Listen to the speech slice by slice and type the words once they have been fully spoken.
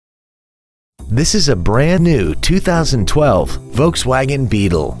This is a brand new 2012 Volkswagen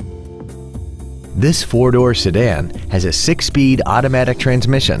Beetle. This four-door sedan has a 6-speed automatic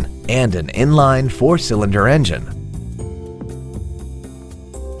transmission and an inline 4-cylinder engine.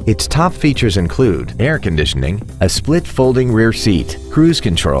 Its top features include air conditioning, a split folding rear seat, cruise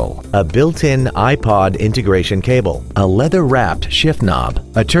control, a built-in iPod integration cable, a leather-wrapped shift knob,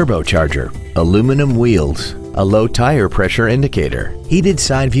 a turbocharger, aluminum wheels, a low tire pressure indicator, heated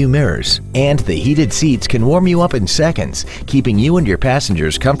side view mirrors, and the heated seats can warm you up in seconds, keeping you and your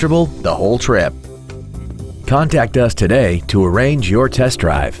passengers comfortable the whole trip. Contact us today to arrange your test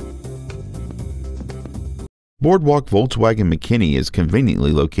drive. Boardwalk Volkswagen McKinney is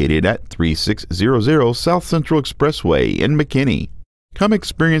conveniently located at 3600 South Central Expressway in McKinney. Come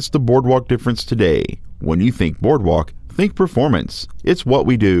experience the Boardwalk difference today. When you think Boardwalk, think performance. It's what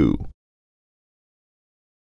we do.